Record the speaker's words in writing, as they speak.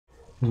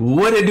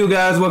What it do,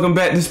 guys? Welcome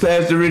back to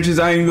Spaz the Riches.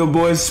 I am your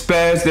boy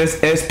Spaz,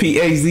 that's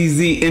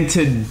S-P-A-Z-Z, and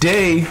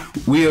today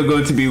we are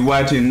going to be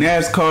watching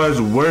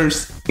NASCAR's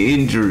worst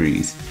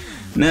injuries.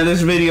 Now,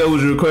 this video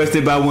was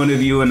requested by one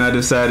of you, and I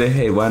decided,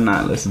 hey, why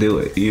not? Let's do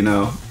it. You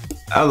know,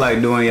 I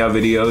like doing y'all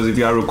videos. If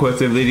y'all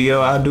request a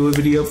video, I'll do a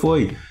video for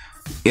you.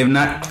 If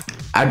not,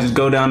 I just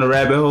go down the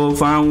rabbit hole,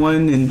 find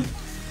one, and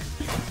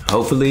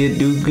hopefully it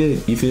do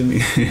good. You feel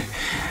me?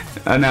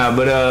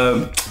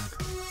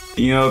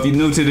 You know, if you're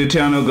new to the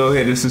channel, go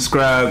ahead and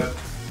subscribe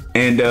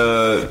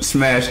and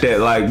smash that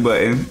like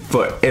button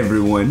for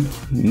everyone,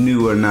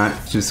 new or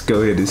not. Just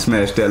go ahead and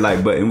smash that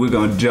like button. We're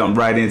gonna jump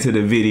right into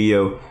the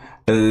video.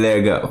 Let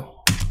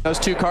go. Those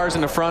two cars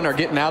in the front are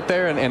getting out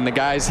there, and the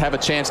guys have a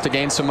chance to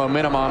gain some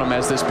momentum on them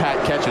as this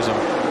Pat catches them.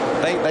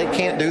 They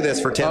can't do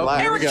this for 10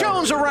 laps. Eric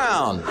Jones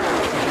around,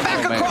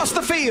 back across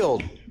the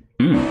field.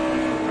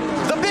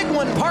 The big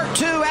one, part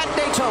 2 at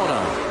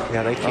Daytona.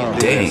 Yeah, they can't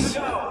do this.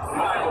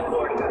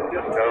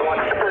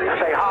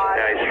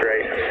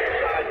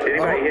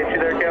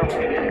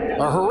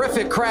 A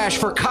horrific crash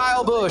for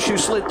Kyle Busch, who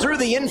slid through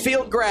the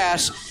infield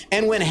grass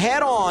and went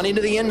head on into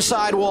the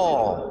inside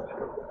wall.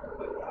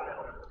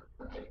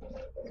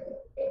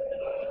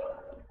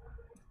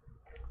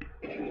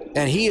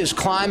 And he is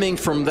climbing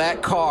from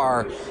that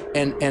car,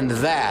 and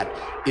that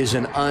is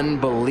an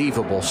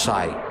unbelievable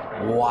sight.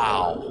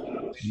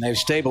 Wow. And they've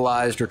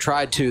stabilized or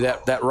tried to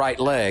that right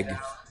leg.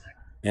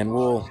 And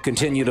we'll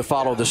continue to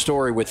follow the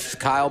story with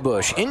Kyle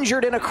Busch,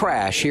 injured in a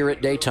crash here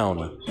at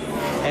Daytona.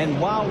 And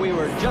while we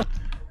were just...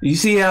 You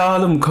see how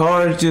all them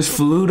cars just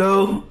flew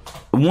though?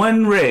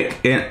 One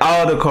wreck and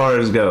all the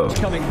cars go.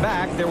 Coming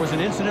back, there was an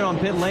incident on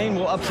pit lane.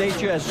 We'll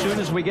update you as soon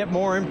as we get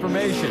more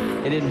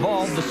information. It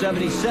involved the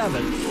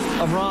 77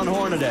 of Ron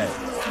Hornaday.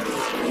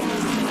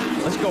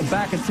 Let's go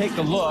back and take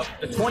a look.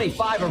 The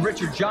 25 of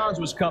Richard Johns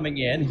was coming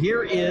in.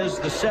 Here is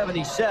the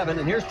 77,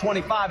 and here's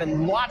 25,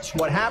 and watch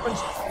what happens.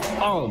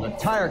 Oh, the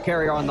tire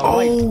carrier on the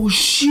right. Oh,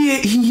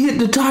 shit. He hit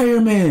the tire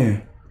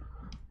man.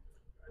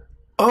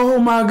 Oh,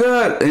 my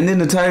God. And then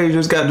the tire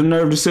just got the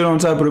nerve to sit on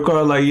top of the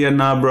car like, yeah,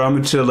 nah, bro, I'm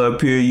going to chill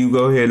up here. You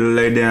go ahead and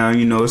lay down.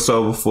 You know, it's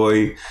over for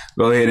you.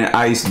 Go ahead and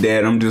ice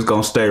that. I'm just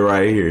going to stay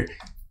right here.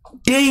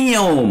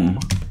 Damn.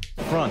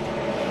 Front.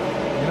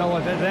 You know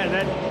what?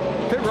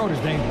 That pit road is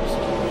dangerous.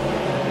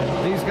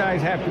 These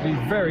guys have to be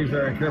very,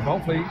 very careful.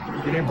 Hopefully,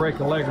 you didn't break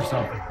a leg or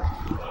something.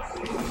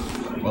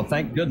 Well,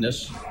 thank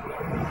goodness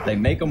they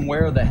make them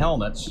wear the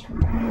helmets.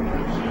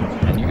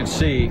 And you can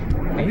see...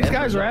 These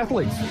guys are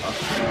athletes.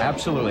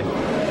 Absolutely.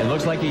 It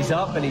looks like he's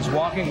up and he's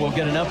walking. We'll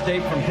get an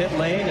update from pit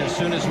lane as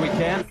soon as we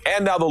can.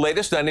 And now the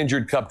latest on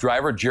injured Cup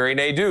driver Jerry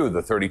Nadeau,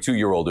 the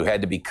 32-year-old who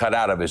had to be cut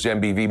out of his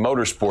MBV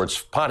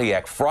Motorsports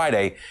Pontiac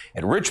Friday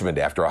at Richmond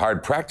after a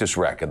hard practice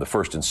wreck in the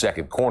first and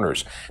second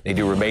corners.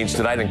 Nadeau remains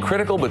tonight in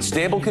critical but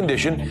stable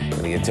condition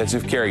in the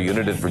intensive care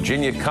unit at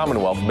Virginia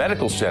Commonwealth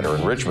Medical Center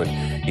in Richmond.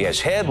 He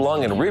has head,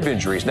 lung, and rib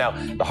injuries. Now,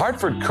 the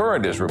Hartford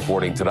Courant is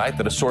reporting tonight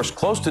that a source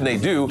close to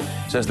Nadeau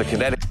says the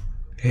kinetic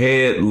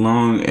head,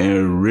 lung,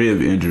 and rib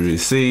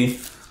injuries. See,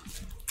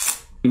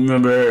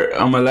 remember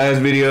on my last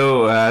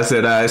video, I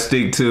said I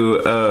stick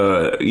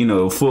to, you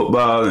know,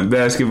 football and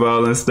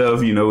basketball and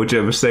stuff, you know,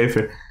 whichever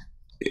safer.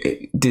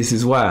 This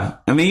is why.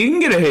 I mean, you can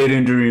get a head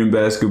injury in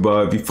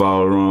basketball if you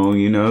fall wrong,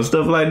 you know,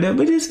 stuff like that.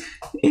 But it's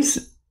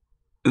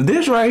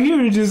this right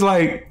here is just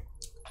like,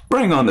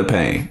 bring on the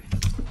pain.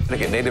 A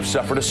native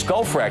suffered a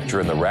skull fracture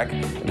in the wreck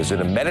and is in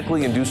a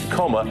medically induced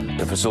coma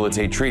to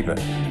facilitate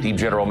treatment. Team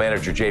General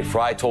Manager Jay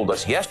Fry told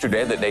us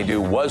yesterday that Nadeau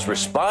was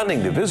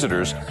responding to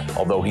visitors,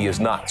 although he is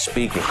not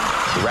speaking.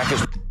 The wreck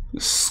is...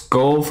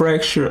 Skull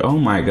fracture? Oh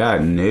my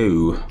God,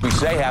 no. We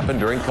say happened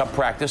during Cup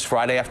practice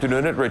Friday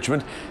afternoon at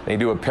Richmond.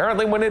 Nadeau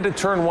apparently went into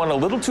turn 1 a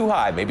little too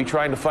high, maybe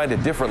trying to find a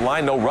different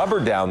line. No rubber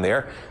down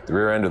there. The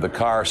rear end of the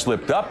car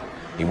slipped up.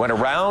 He went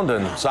around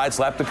and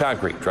side-slapped the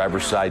concrete.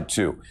 Driver's side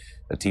 2.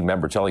 A team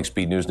member telling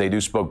Speed News Nadeau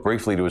spoke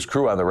briefly to his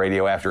crew on the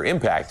radio after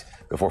impact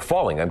before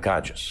falling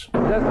unconscious. The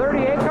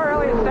 38 car,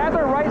 Elliott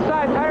Sadler, right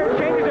side tire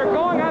changes are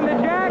going on the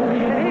jack,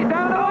 and he's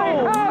down the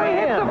lane. Oh, he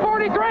hits the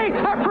 43.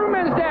 Our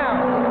crewman's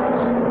down.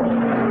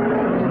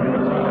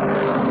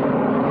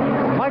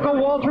 Michael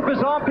Waltrip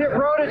is on pit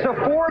road. It's a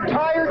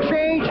 4-tire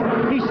change.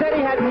 He said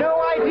he had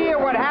no idea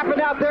what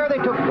happened out there. They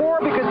took 4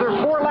 because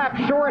they're 4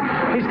 laps short.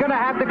 He's going to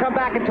have to come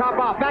back and top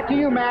off. Back to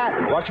you,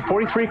 Matt. Watch the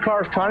 43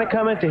 cars trying to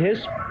come into his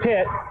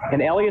pit,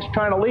 and Elliott's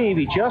trying to leave.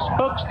 He just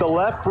hooks the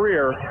left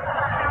rear.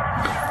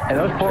 And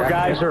those poor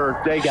guys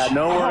they got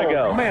nowhere to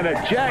go. Man,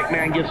 that jack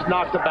man gets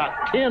knocked about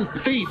 10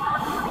 feet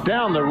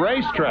down the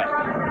racetrack.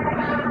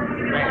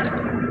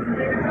 Man.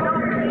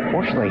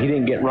 Fortunately, he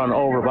didn't get run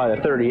over by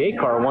the 38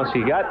 car once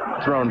he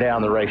got thrown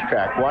down the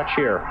racetrack. Watch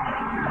here.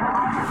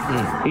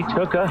 He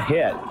took a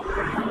hit.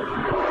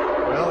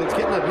 Well, he's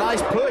getting a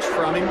nice push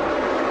from him.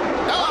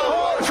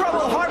 Oh, trouble.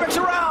 Harvick's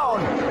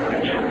around.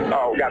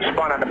 Oh, got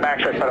spun on the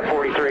backside by the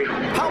 43.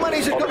 How many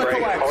is it going to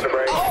collect? Hold the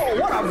brake. Oh,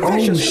 what a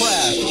vicious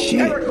crash.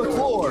 Shit. Eric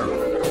McClure.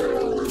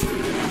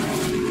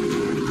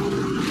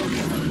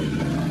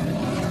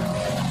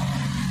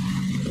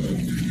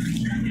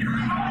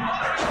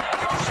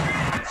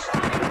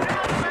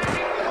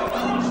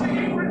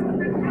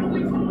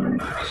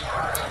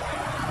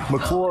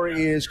 McClure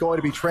is going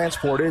to be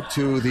transported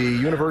to the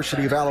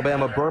University of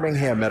Alabama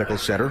Birmingham Medical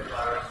Center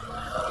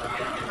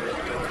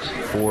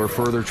for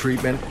further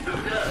treatment.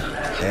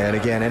 And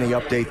again, any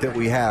update that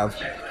we have,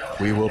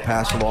 we will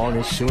pass along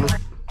as soon as.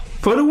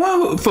 For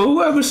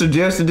whoever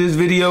suggested this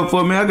video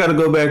for me, I gotta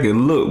go back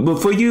and look.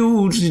 But for you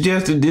who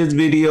suggested this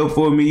video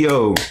for me,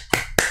 yo,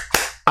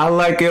 I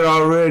like it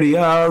already.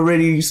 I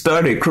already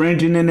started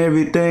cringing and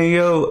everything,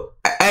 yo.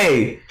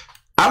 Hey,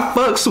 I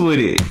fucks with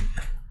it.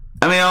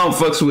 I mean, I don't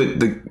fucks with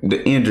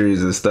the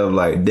injuries and stuff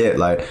like that.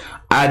 Like,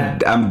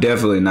 I'm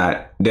definitely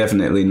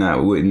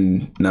not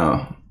wouldn't.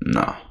 No.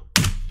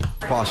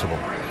 Possible.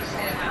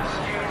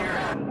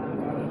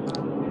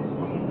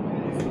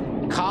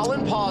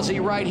 Colin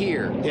Pawsey right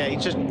here. Yeah,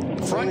 he's just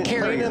front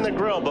carry in the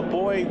grill, but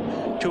boy,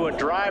 to a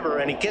driver,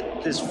 and he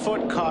gets his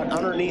foot caught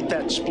underneath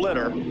that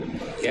splitter.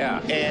 Yeah.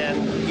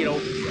 And, you know,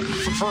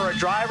 for a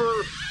driver,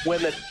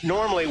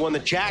 normally when the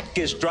jack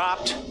is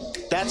dropped,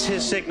 that's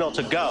his signal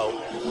to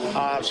go.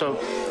 So,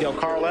 you know,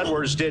 Carl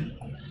Edwards did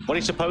what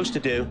he's supposed to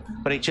do,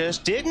 but he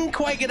just didn't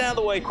quite get out of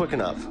the way quick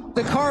enough.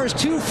 The car is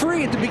too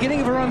free at the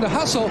beginning of a run to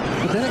hustle,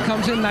 but then it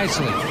comes in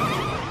nicely.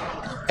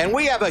 And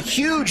we have a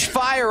huge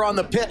fire on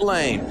the pit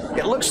lane.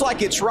 It looks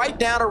like it's right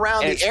down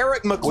around the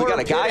Eric McClure. We got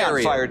a guy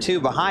on fire too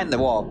behind the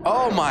wall.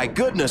 Oh my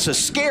goodness, a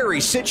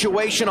scary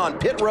situation on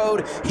pit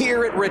road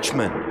here at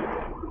Richmond.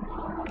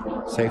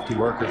 Safety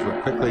workers were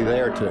quickly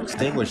there to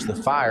extinguish the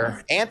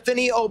fire.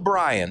 Anthony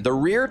O'Brien, the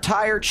rear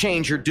tire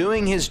changer,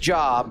 doing his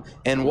job,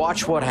 and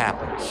watch what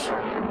happens.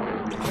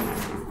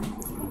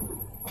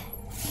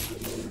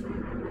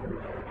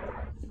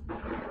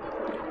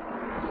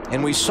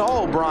 And we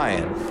saw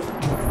O'Brien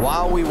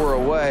while we were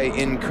away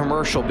in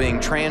commercial being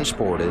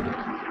transported,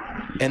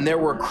 and there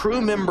were crew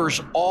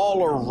members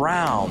all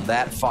around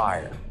that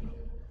fire.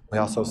 We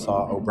also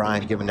saw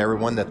O'Brien giving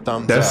everyone the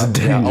thumbs up.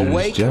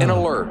 Awake and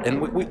alert.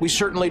 And we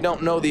certainly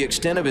don't know the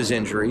extent of his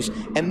injuries.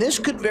 And this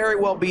could very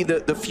well be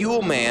the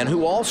fuel man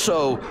who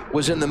also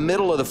was in the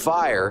middle of the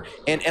fire.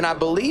 And I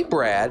believe,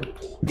 Brad,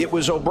 it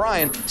was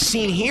O'Brien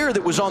seen here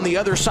that was on the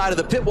other side of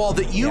the pit wall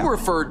that you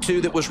referred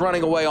to that was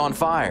running away on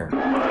fire.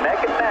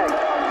 Neck and neck.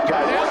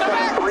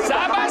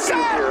 Side by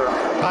side.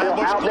 Kyle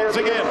Busch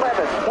closing in.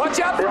 Watch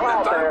out for the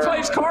third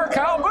place car,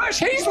 Kyle Busch.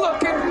 He's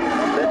looking.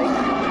 Hamlin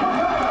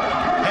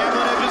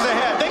edges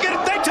ahead. They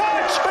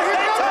touch. They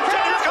touch.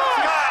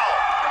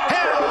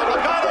 Hamlin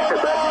got on the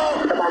wall.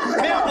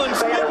 Hamlin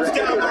spins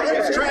down the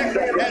racetrack,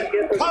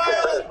 and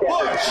Kyle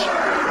Busch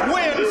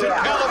wins in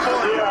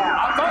California.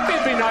 I thought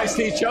they'd be nice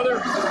to each other.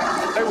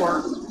 They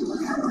weren't.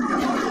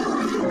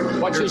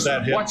 Watch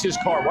his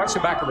car. Watch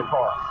the back of the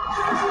car.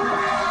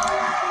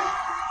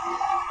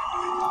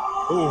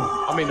 Ooh,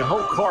 I mean, the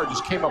whole car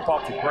just came up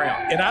off the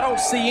ground. And I don't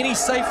see any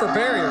safer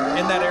barrier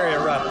in that area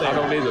right there. I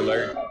don't either,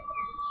 Larry.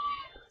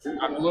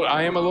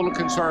 I am a little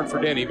concerned for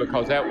Denny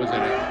because that was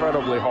an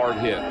incredibly hard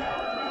hit.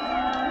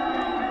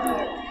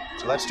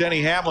 So that's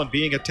Denny Hamlin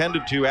being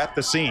attended to at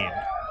the scene.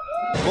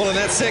 Well, in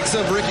that 6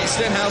 of Ricky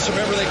Stenhouse,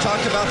 remember they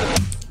talked about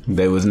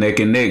They was neck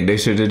and neck. They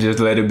should have just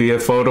let it be a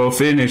photo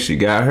finish. He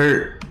got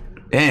hurt.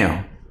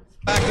 Damn.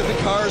 Back of the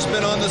car's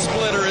been on the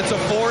splitter. It's a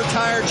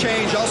 4-tire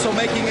change, also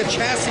making a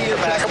chassis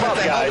adjustment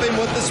to help him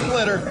with the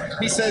splitter.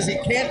 He says he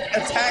can't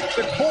attack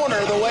the corner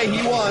the way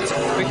he wants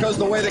because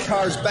the way the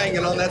car's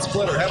banging on that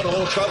splitter. Having a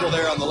little trouble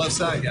there on the left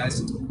side,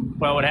 guys.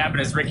 Well, what happened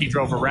is Ricky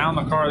drove around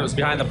the car that was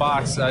behind the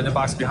box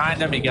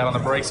behind him. He got on the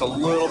brakes a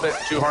little bit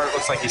too hard. It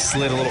looks like he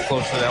slid a little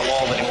closer to that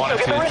wall than he wanted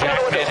to.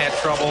 Jackman had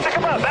trouble. Back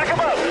him up, back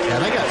him up. Yeah,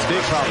 they got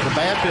stick off the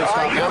bad pit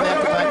stop. Now they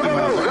have to vacuum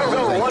out.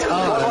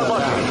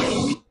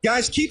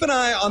 Guys, keep an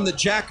eye on the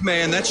jack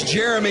man. That's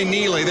Jeremy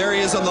Neely. There he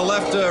is on the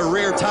left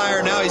rear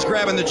tire. Now he's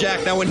grabbing the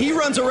jack. Now, when he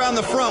runs around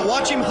the front,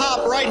 watch him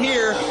hop right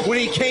here. When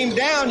he came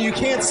down, you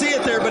can't see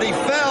it there, but he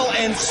fell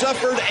and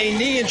suffered a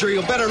knee injury.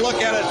 You better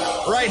look at it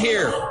right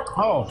here.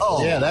 Oh.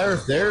 Yeah,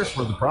 there's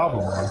where the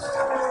problem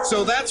was.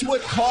 So that's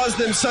what caused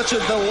them such a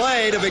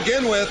delay to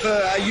begin with.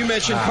 You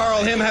mentioned,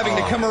 Carl, him having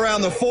to come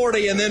around the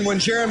 40, and then when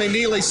Jeremy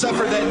Neely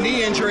suffered that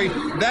knee injury,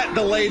 that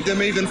delayed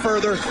them even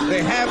further.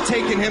 They have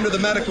taken him to the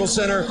medical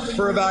center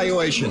for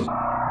evaluation. Going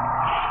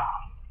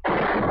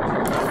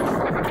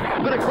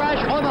to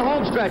crash on the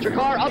home stretch. A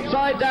car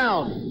upside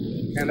down.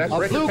 And that's a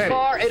Richard blue Petty.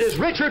 car. It is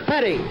Richard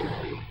Petty.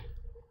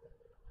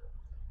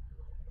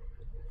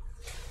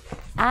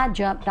 I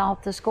jumped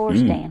off the score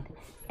stand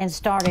and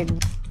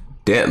started.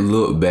 That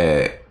looked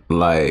bad.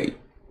 Like,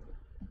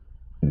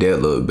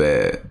 that looked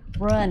bad.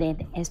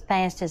 Running as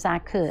fast as I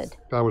could.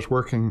 I was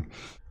working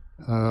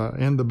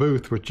in the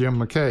booth with Jim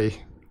McKay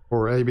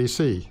for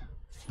ABC.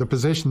 The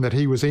position that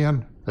he was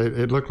in,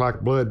 it looked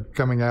like blood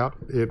coming out.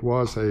 It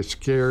was a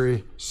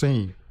scary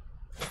scene.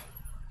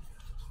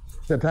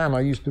 At that time, I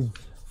used to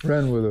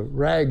run with a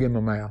rag in my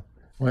mouth.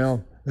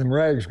 Well, them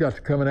rags got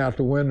to coming out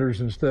the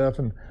windows and stuff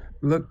and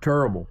looked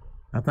terrible.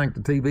 I think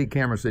the TV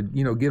camera said,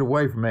 you know, get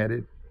away from that.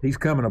 He's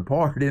coming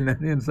apart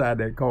inside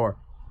that car.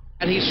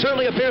 And he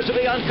certainly appears to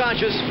be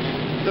unconscious.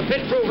 The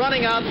pit crew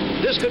running out.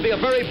 This could be a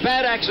very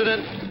bad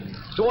accident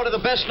to one of the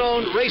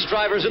best-known race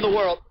drivers in the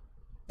world.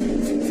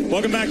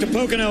 Welcome back to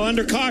Pocono.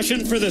 Under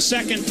caution for the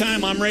second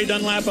time, I'm Ray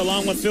Dunlap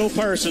along with Phil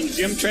Parsons.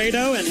 Jim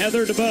Trado and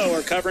Heather DeBoe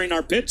are covering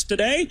our pits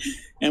today.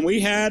 And we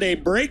had a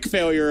brake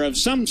failure of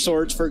some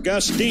sorts for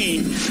Gus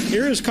Dean.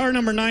 Here is car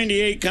number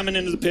 98 coming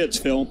into the pits,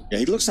 Phil. Yeah,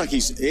 he looks like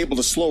he's able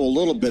to slow a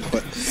little bit,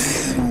 but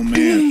oh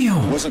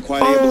man, wasn't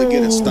quite able to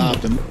get it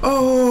stopped.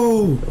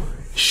 Oh,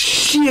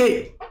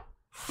 shit.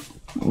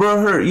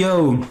 Bro, hurt.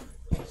 Yo,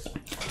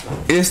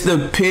 it's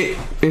the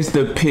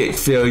pit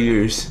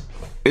failures.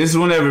 It's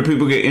whenever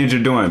people get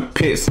injured doing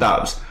pit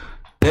stops.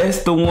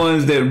 That's the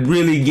ones that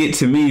really get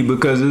to me,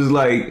 because it's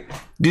like,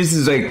 this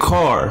is a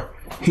car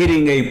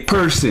hitting a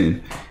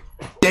person.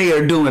 They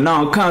are doing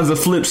all kinds of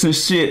flips and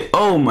shit.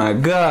 Oh my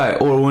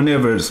God. Or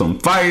whenever some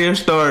fire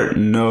start.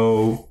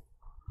 No.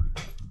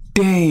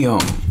 Damn.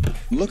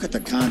 Look at the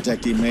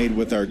contact he made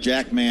with our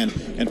Jackman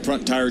and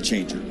front tire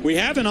changer. We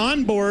have an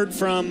onboard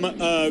from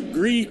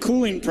Gree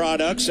Cooling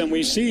Products, and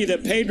we see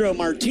that Pedro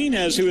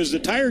Martinez, who is the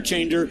tire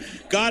changer,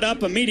 got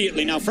up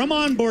immediately. Now, from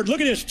onboard,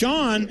 look at this.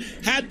 John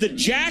had the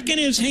jack in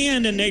his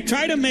hand, and they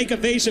tried to make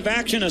evasive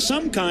action of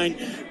some kind,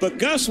 but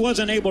Gus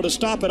wasn't able to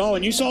stop at all,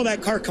 and you saw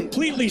that car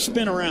completely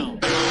spin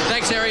around.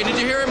 Thanks, Harry. Did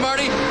you hear him,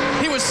 Marty?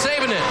 He was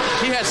saving it.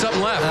 He had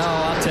something left. Oh,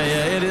 I'll tell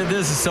you,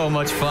 this is so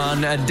much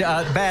fun.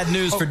 Bad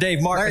news for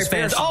Dave Marcus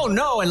fans. Oh,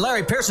 no, and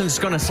Larry Pearson's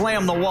going to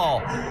slam the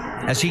wall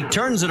as he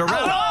turns it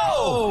around.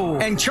 Oh!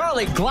 And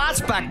Charlie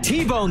Glotzbach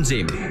T-bones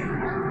him.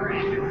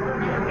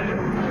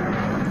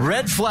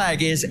 Red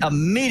flag is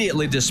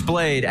immediately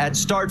displayed at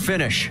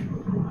start-finish.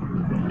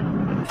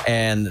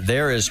 And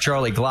there is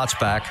Charlie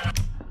Glotzbach.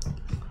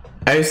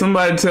 Hey,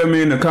 somebody tell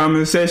me in the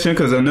comment section,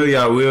 because I know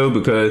y'all will,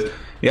 because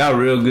y'all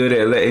real good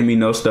at letting me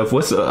know stuff.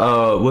 What's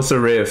a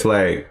red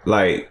flag?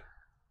 Like,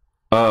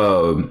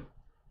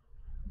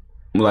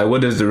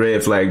 what does the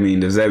red flag mean?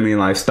 Does that mean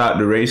like stop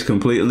the race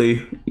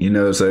completely, you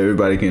know, so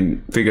everybody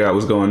can figure out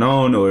what's going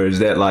on? Or is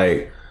that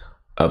like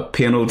a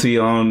penalty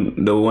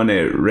on the one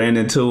that ran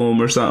into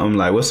him or something?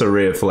 Like, what's a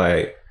red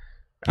flag?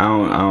 I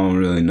don't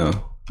really know.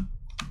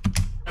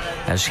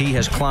 As he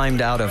has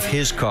climbed out of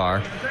his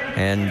car,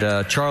 and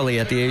Charlie,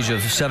 at the age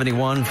of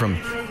 71, from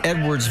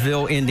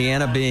Edwardsville,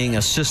 Indiana, being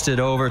assisted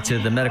over to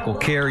the medical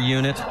care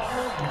unit.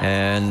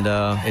 And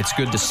it's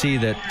good to see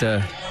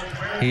that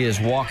he is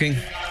walking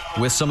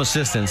with some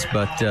assistance,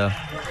 but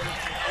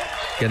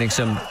getting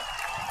some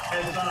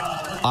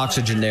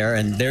oxygen there.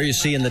 And there you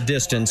see in the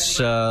distance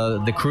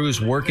the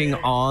crews working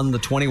on the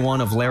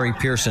 21 of Larry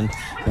Pearson.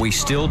 We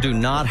still do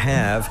not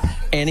have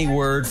any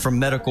word from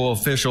medical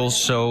officials,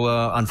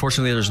 so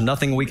unfortunately there's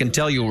nothing we can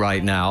tell you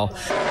right now.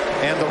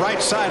 And the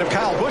right side of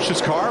Kyle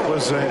Busch's car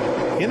was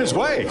in his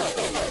way.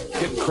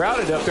 Getting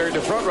crowded up there in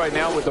the front right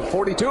now with the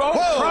 42. Oh,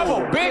 whoa,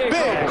 trouble. Big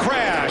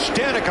crash.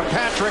 Danica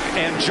Patrick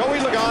and Joey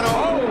Logano.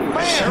 Oh,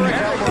 man.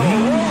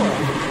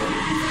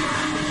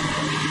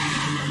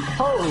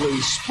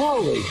 Holy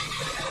smoly.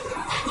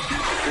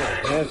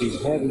 Heavy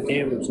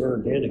damage there,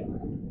 Danica.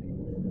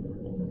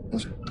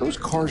 Those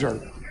cars are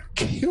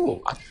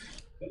killed.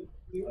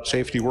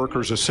 Safety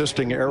workers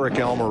assisting Eric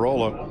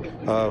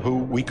Almirola, who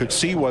we could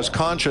see was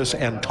conscious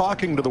and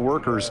talking to the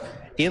workers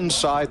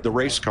inside the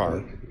race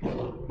car.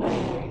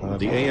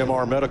 The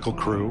AMR medical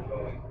crew,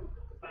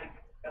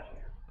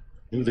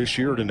 new this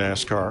year to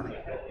NASCAR,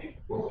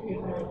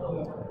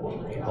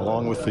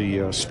 along with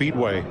the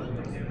Speedway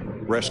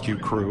rescue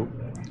crew.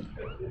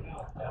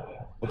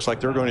 Looks like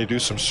they're going to do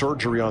some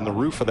surgery on the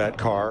roof of that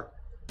car.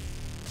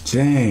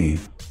 Dang.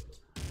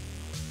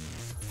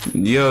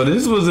 Yo,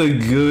 this was a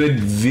good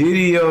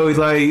video.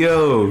 Like,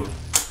 yo,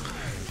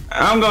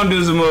 I'm gonna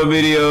do some more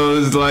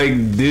videos like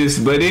this.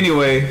 But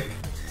anyway,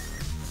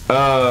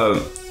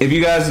 if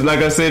you guys, like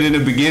I said in the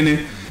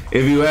beginning,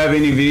 if you have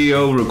any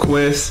video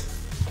requests,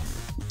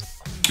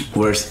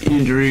 worst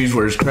injuries,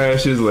 worst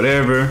crashes,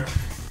 whatever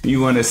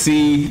you want to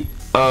see,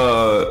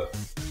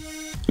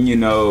 you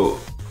know,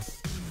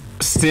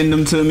 send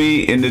them to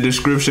me in the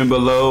description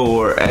below,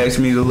 or ask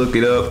me to look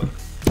it up.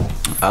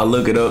 I'll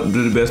look it up,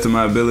 do the best of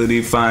my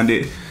ability, find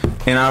it,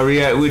 and I'll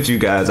react with you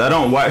guys. I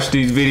don't watch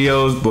these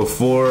videos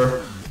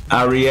before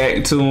I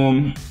react to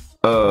them,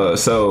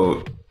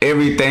 so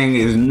everything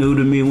is new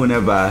to me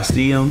whenever I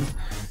see them.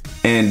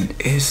 And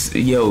it's,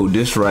 yo,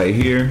 this right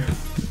here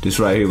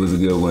was a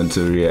good one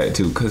to react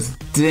to, because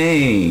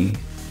dang,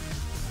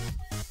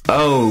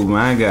 oh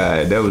my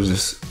God, that was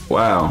just,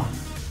 wow.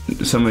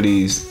 Some of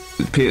these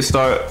pit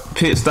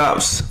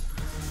stops,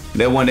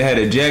 that one that had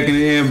a jack in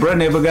his hand, bro,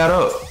 never got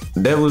up.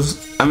 That was,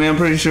 I mean, I'm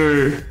pretty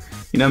sure,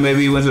 you know,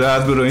 maybe he went to the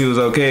hospital and he was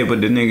okay, but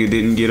the nigga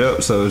didn't get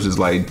up, so it's just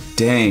like,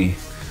 dang.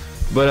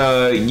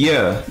 But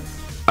yeah,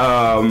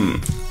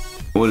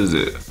 what is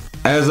it?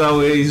 As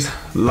always,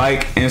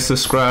 like and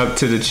subscribe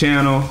to the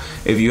channel.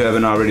 If you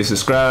haven't already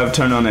subscribed,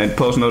 turn on that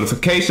post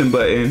notification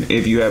button.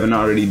 If you haven't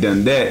already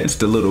done that, it's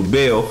the little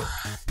bell,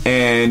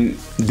 and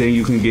then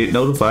you can get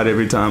notified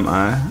every time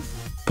I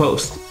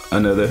post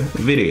another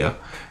video.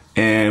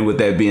 And with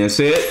that being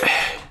said,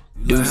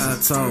 you like how I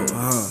talk,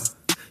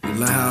 you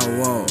like how I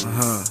walk,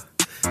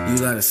 you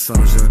like a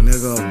soldier,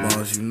 nigga, a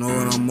boss, you know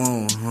what I'm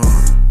on,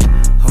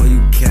 How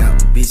you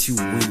cap, bitch, you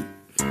weak.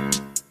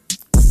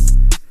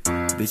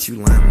 Bitch, you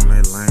lame on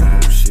that lame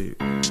old shit.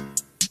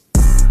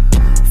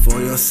 For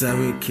your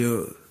 7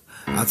 killed,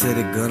 I'll take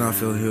the gun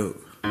off your hip.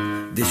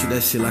 Dish you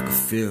that shit like a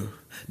feel.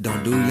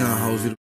 Don't do young hoes.